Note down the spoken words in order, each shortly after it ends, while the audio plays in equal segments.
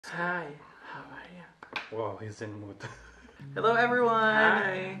Hi, how are you? Wow, he's in mood. Hello everyone!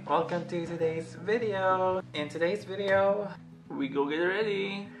 Hi! Welcome to today's video. In today's video, We go get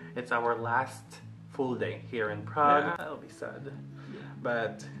ready. it's our last full day here in Prague. Yeah. That'll be sad.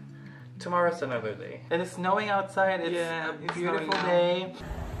 But tomorrow's another day. It is snowing outside. It's a it's beautiful snowing now. day.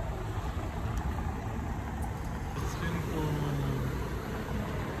 It's beautiful.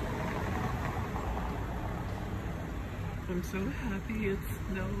 I'm so happy it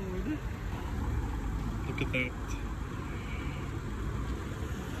snowed. Look at that.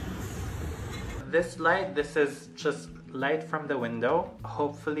 This light, this is just light from the window.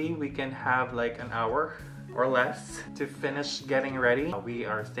 Hopefully we can have like an hour or less to finish getting ready. We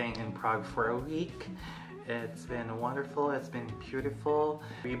are staying in Prague for a week. It's been wonderful, it's been beautiful.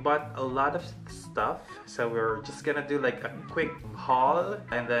 We bought a lot of stuff, so we're just gonna do like a quick haul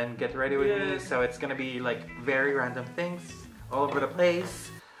and then get ready with me. So it's gonna be like very random things all over the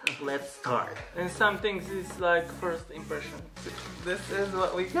place. Let's start. And some things is like first impression. This is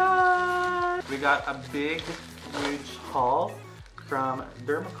what we got. We got a big, huge haul from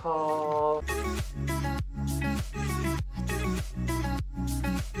Dermacol.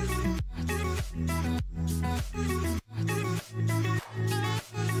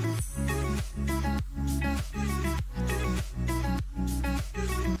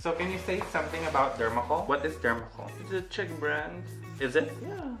 So can you say something about Dermacol? What is Dermacol? It's a Czech brand. Is it?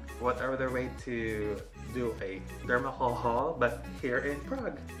 Yeah. What other way to do a Dermacol haul but here in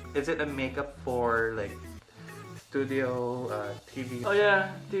Prague? Is it a makeup for like studio TV? Oh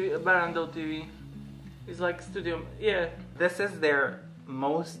yeah, TV, Barandov TV. It's like studio. Yeah. This is their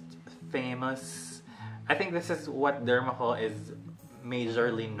most famous. I think this is what Dermacol is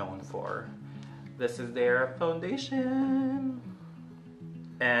majorly known for. This is their foundation.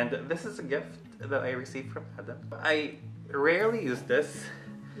 And this is a gift that I received from Adam. I rarely use this,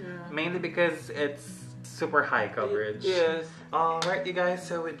 mainly because it's super high coverage. Yes. Alright you guys,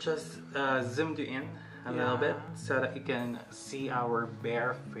 so we just zoomed you in a little bit so that you can see our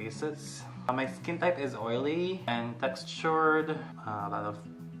bare faces. My skin type is oily and textured, a lot of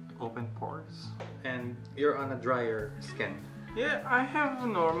open pores. And you're on a drier skin. Yeah, I have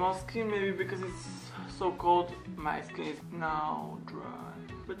normal skin maybe because it's so cold. My skin is now dry.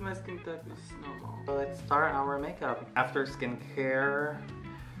 But my skin type is normal. So let's start our makeup. After skincare,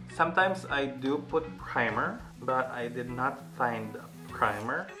 sometimes I do put primer, but I did not find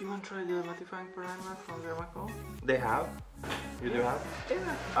primer. You want to try the mattifying primer from Dermacol? They have? You do have? Yeah.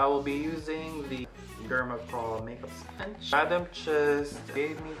 I will be using the Dermacol makeup sponge. Adam just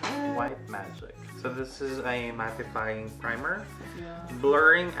gave me White Magic. So this is a mattifying primer. Yeah.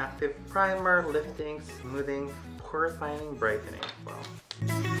 Blurring active primer, lifting, smoothing, pore refining, brightening. Wow.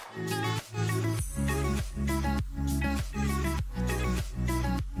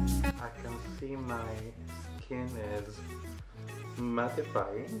 I can see my skin is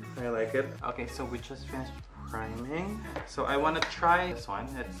mattifying. I like it. Okay, so we just finished priming. So I want to try this one.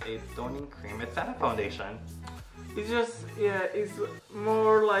 It's a toning cream. It's not a foundation. It's just, yeah, it's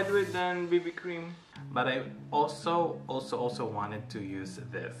more lightweight than BB cream. But I also wanted to use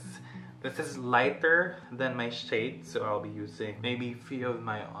this. This is lighter than my shade, so I'll be using maybe a few of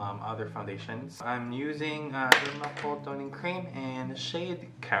my other foundations. I'm using Dermacol toning cream and shade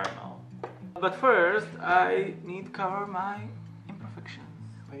Caramel. But first, I need to cover my imperfections.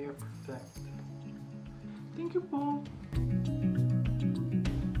 Oh, you're perfect. Thank you, Paul.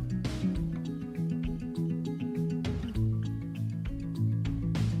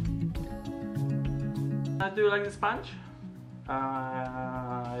 Do you like the sponge?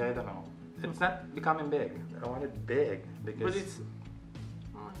 I don't know. It's not becoming big. I want it big because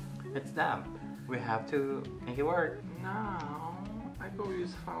But it's damp. We have to make it work. now I go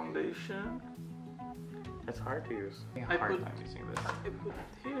use foundation. It's hard to use. I I have a hard put- time using this. I put it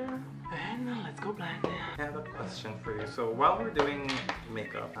here, and let's go blend. I have a question for you. So while we're doing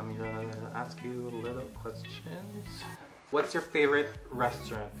makeup, I'm gonna ask you little questions. What's your favorite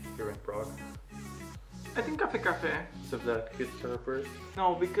restaurant here in Prague? I think Cafe. So the cute servers?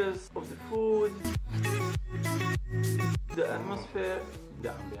 No, because of the food, the atmosphere. The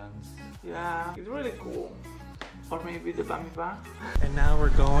ambience. Yeah, it's really cool. Or maybe the bamiba. And now we're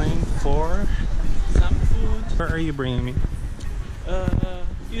going for some food. Where are you bringing me?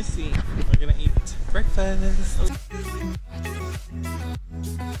 You see. We're gonna eat breakfast.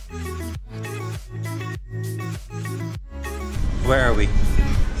 Where are we?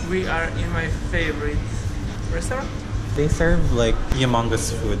 We are in my favorite restaurant. They serve like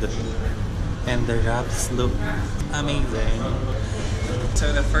humongous food. And the wraps look amazing.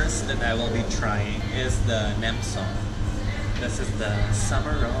 So the first that I will be trying is the nem song. This is the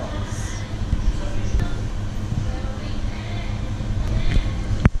summer rolls.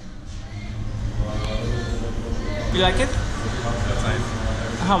 You like it? That's nice.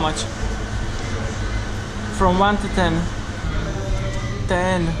 How much? From 1 to 10.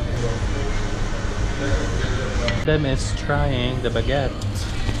 10. Them is trying the baguette.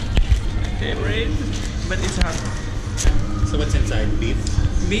 Favorite, but it's hard. So what's inside? Beef?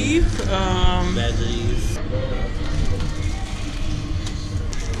 Beef, Veggies.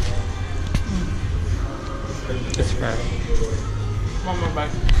 It's fresh. one more bite.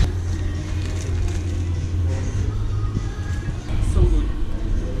 So good.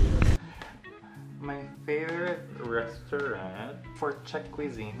 My favorite restaurant for Czech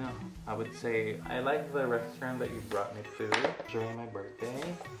cuisine, I would say I like the restaurant that you brought me to during my birthday.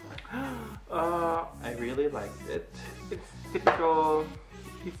 I really liked it. It's typical.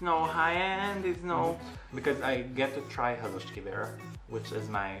 It's no high end. It's no. Because I get to try halushki there, which is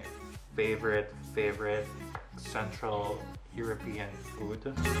my favorite Central European food.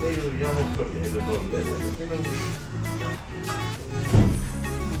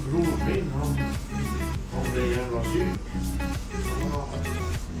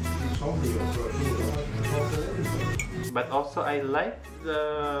 But also I like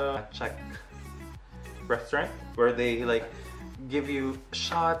the Czech restaurant where they like give you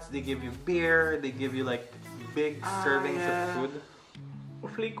shots, they give you beer, they give you like big servings of food.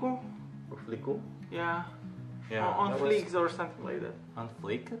 Ufliku? Ufliku? Yeah. Yeah. On fleeks or something like that. On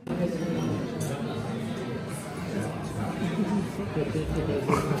fleek?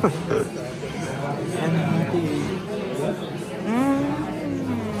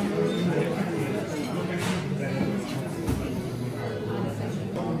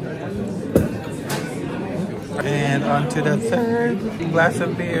 And on to the third glass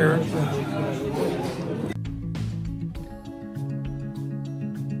of beer.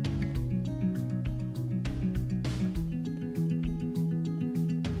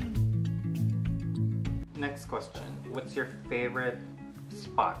 Next question. What's your favorite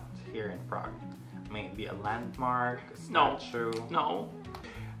spot here in Prague? Maybe a landmark, a statue? No.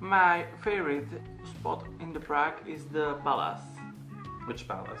 My favorite spot in the Prague is the palace. Which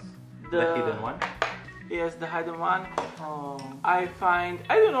palace? The hidden one? Yes, the hidden one. Oh. I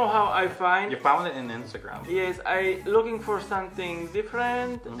don't know how I find. You found it in Instagram? Yes, I looking for something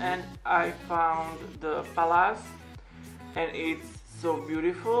different and I found the palace and it's so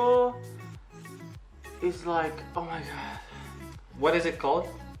beautiful. It's like, oh my god. What is it called?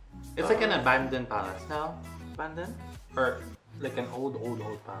 It's like an abandoned palace now? Abandoned? Or like an old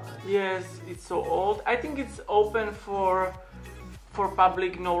palace? Yes, it's so old. I think it's open for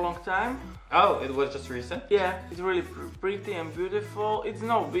public no long time. Oh, it was just recent? Yeah, it's really pretty and beautiful. It's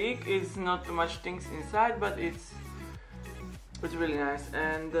not big, it's not too much things inside, but it's really nice.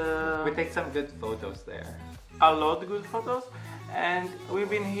 And we take some good photos there. A lot of good photos. And we've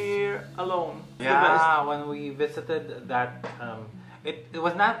been here alone. Yeah, when we visited that, it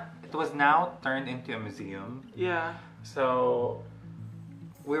was now turned into a museum. Yeah. So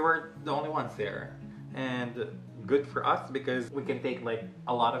we were the only ones there, and good for us because we can take like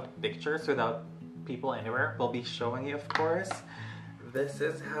a lot of pictures without people anywhere. We'll be showing you, of course. This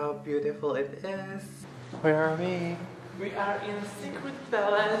is how beautiful it is. Where are we? We are in a secret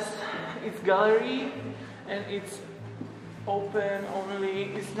palace. It's gallery, and it's open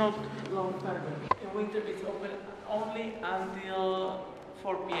only. It's not long term. In winter, it's open only until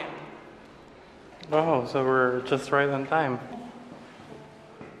 4 p.m. Oh, so we're just right on time.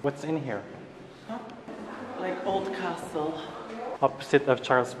 What's in here? Huh? Like old castle. Opposite of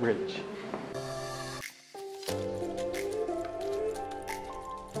Charles Bridge.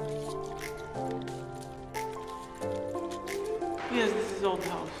 Yes, this is old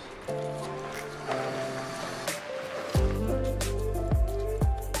house.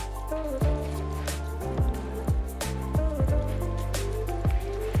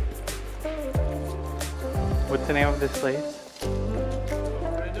 What's the name of this place?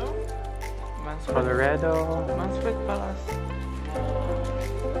 Colorado. Mansfield Palace.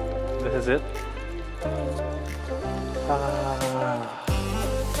 This is it.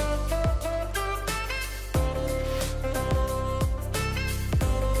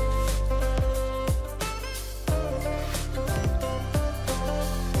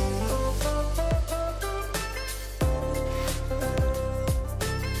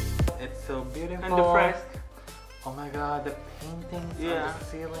 It's so beautiful. And the fresco. Oh my god, the paintings on the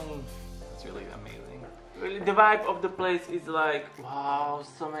ceiling. It's really amazing. Really, the vibe of the place is like, wow,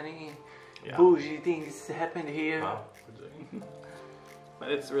 so many bougie things happened here. Wow. But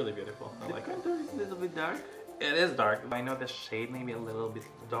it's really beautiful. I like it. It's a little bit dark. It is dark. I know the shade may be a little bit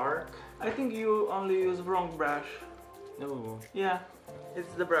dark. I think you only use wrong brush. No. Yeah,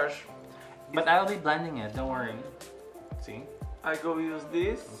 it's the brush. But I'll be blending it, don't worry. See? I go use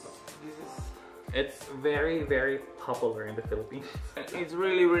this. This is... It's very, very popular in the Philippines. It's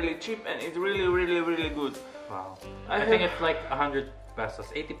really, really cheap and it's really, really, really good. Wow. I think it's like 100 pesos,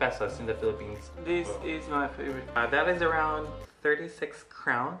 80 pesos in the Philippines. This is my favorite. That is around 36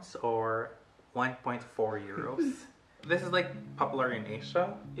 crowns or 1.4 euros. This is like popular in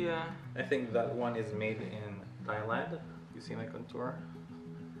Asia. Yeah. I think that one is made in Thailand. You see my contour?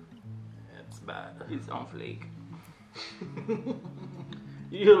 It's bad. It's on flake.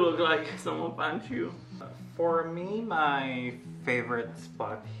 You look like someone punched you. For me, my favorite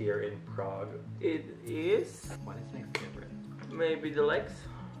spot here in Prague. It is... What is my favorite? Maybe the legs?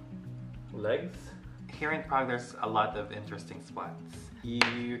 Legs? Here in Prague, there's a lot of interesting spots.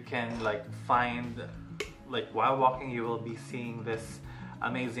 You can like find, like while walking, you will be seeing this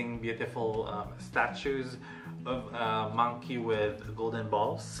amazing, beautiful statues of a monkey with golden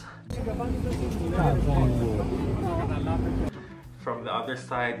balls. From the other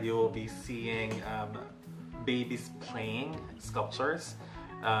side, you will be seeing babies playing, sculptures,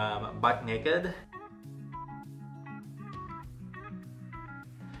 butt naked.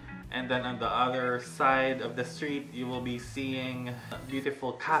 And then on the other side of the street, you will be seeing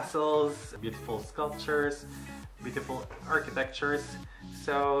beautiful castles, beautiful sculptures, beautiful architectures.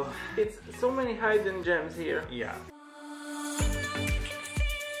 So it's so many hidden gems here. Yeah.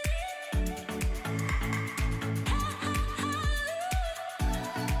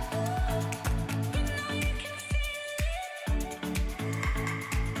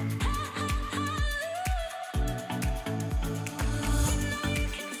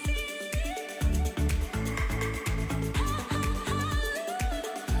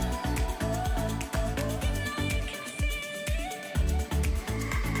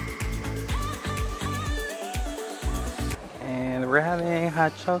 We're having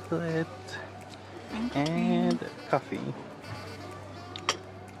hot chocolate and coffee.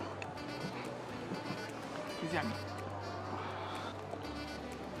 It's yummy.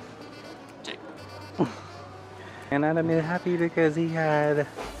 Check. And Adam is happy because he had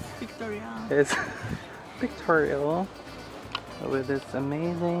his pictorial with this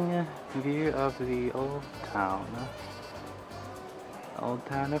amazing view of the old town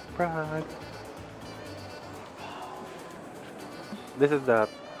of Prague. This is the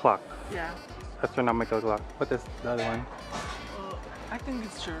clock. Yeah. Astronomical clock. What is the other one? I think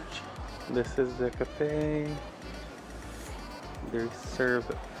it's church. This is the cafe. They serve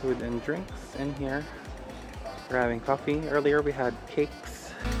food and drinks in here. We're having coffee. Earlier we had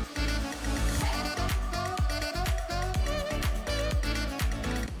cakes.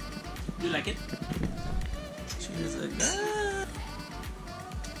 You like it? Cheers again.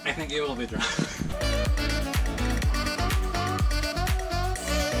 I think it will be dry.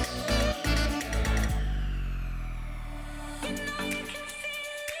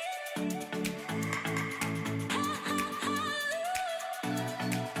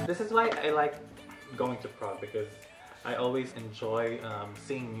 This is why I like going to Prague, because I always enjoy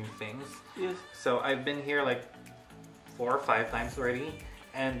seeing new things. Yes. So I've been here like 4 or 5 times already,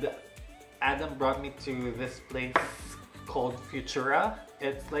 and Adam brought me to this place called Futura.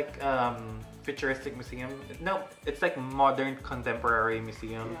 It's like futuristic museum. No, it's like modern contemporary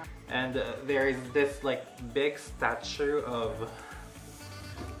museum. Yeah. And there is this like big statue of...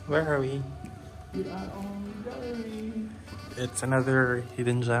 Where are we? We are on gallery. It's another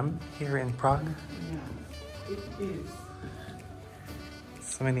hidden gem here in Prague. Yeah, it is.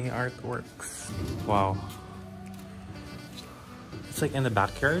 So many artworks. Wow. It's like in the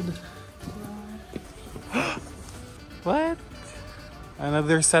backyard. Yeah. What?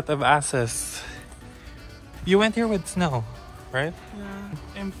 Another set of asses. You went here with snow, right? Yeah,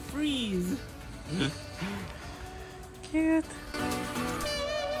 and freeze. Cute.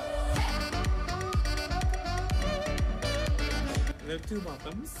 There are 2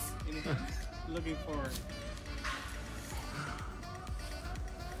 bottoms in here. Looking for.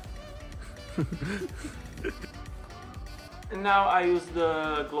 And now I use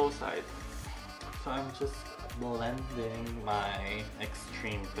the glow side. So I'm just blending my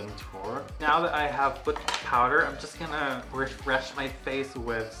extreme contour. Now that I have put powder, I'm just gonna refresh my face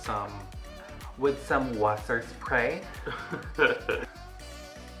with some water spray.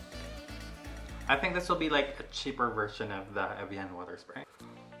 I think this will be like a cheaper version of the Evian water spray.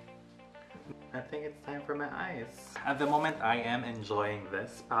 I think it's time for my eyes. At the moment, I am enjoying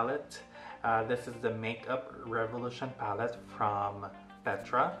this palette. This is the Makeup Revolution palette from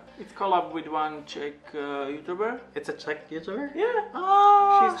Petra. It's collab with one Czech YouTuber. It's a Czech YouTuber? Yeah.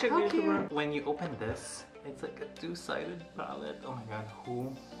 Oh, She's Czech YouTuber. When you open this, it's like a two-sided palette. Oh my god,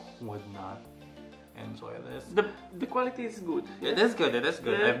 who would not enjoy this? The quality is good. It is good, it is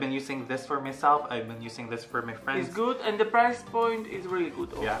good. Yeah. I've been using this for myself, I've been using this for my friends. It's good and the price point is really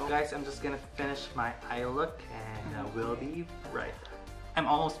good also. Yeah. Guys, I'm just gonna finish my eye look and we'll be right back. I'm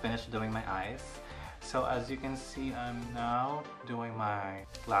almost finished doing my eyes. So as you can see, I'm now doing my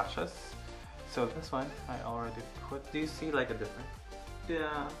lashes. So this one, I already put, do you see like a difference?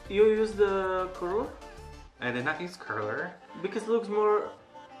 Yeah. You use the curler? I did not use curler. Because it looks more...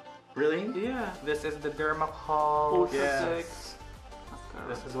 Really? Yeah. This is the Dermacol. Ultra Yes. Thick.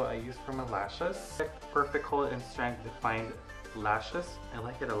 This is what I use for my lashes. Perfect hold and strength defined lashes. I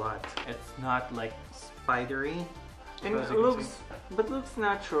like it a lot. It's not like spidery. And it looks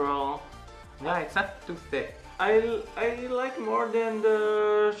natural. Yeah, it's not too thick. I like more than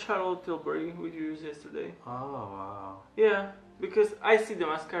the Charlotte Tilbury we used yesterday. Oh wow. Yeah, because I see the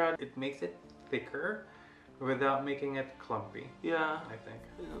mascara. It makes it thicker without making it clumpy. Yeah. I think.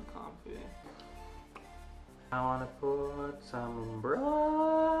 It's not clumpy. I want to put some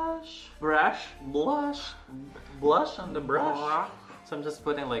blush. Blush on the brush. So I'm just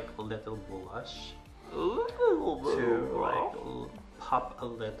putting like a little blush to like pop a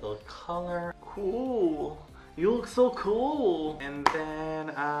little color. Cool. You look so cool. And then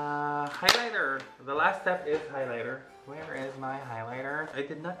highlighter. The last step is highlighter. Where is my highlighter? I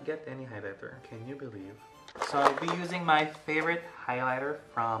did not get any highlighter. Can you believe? So I'll be using my favorite highlighter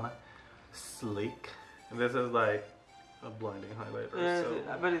from Sleek. This is like a blinding highlighter. Yeah,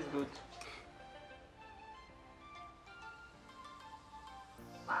 so. but it's good.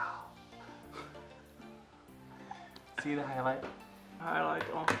 Wow. See the highlight? Highlight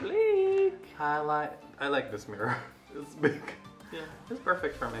on fleek. Highlight. I like this mirror. It's big. Yeah. It's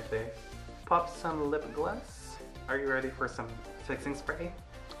perfect for my face. Pop some lip gloss. Are you ready for some fixing spray?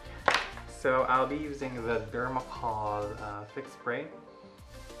 So I'll be using the Dermacol Fix Spray.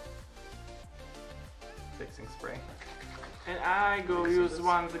 Fixing spray. And I go use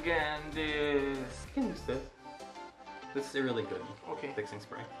once again this. You can use this. This is really good. Okay. Fixing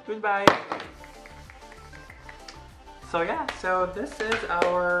spray. Goodbye. So yeah, so this is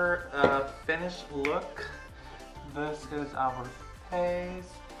our finished look. This is our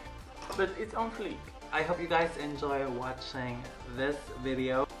face. But it's on fleek. I hope you guys enjoy watching this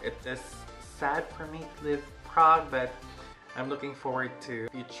video. It is sad for me to leave Prague, but I'm looking forward to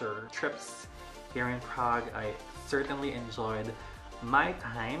future trips here in Prague. I certainly enjoyed my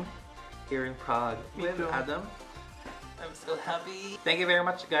time here in Prague with Adam. I'm so happy. Thank you very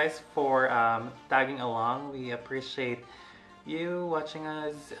much guys for tagging along. We appreciate you watching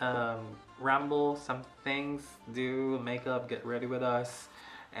us ramble some things, do makeup, get ready with us,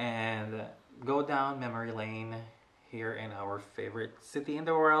 and go down memory lane here in our favorite city in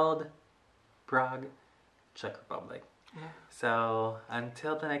the world, Prague, Czech Republic. Yeah. So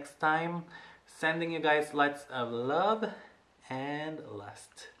until the next time, sending you guys lots of love and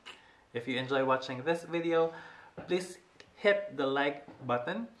lust. If you enjoy watching this video, please hit the like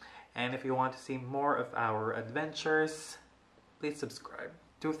button, and if you want to see more of our adventures, please subscribe.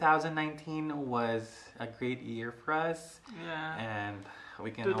 2019 was a great year for us. Yeah. And we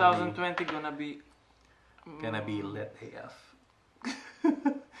can 2020 gonna be lit AF.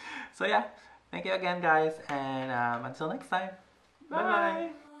 So yeah, thank you again guys, and until next time. Bye.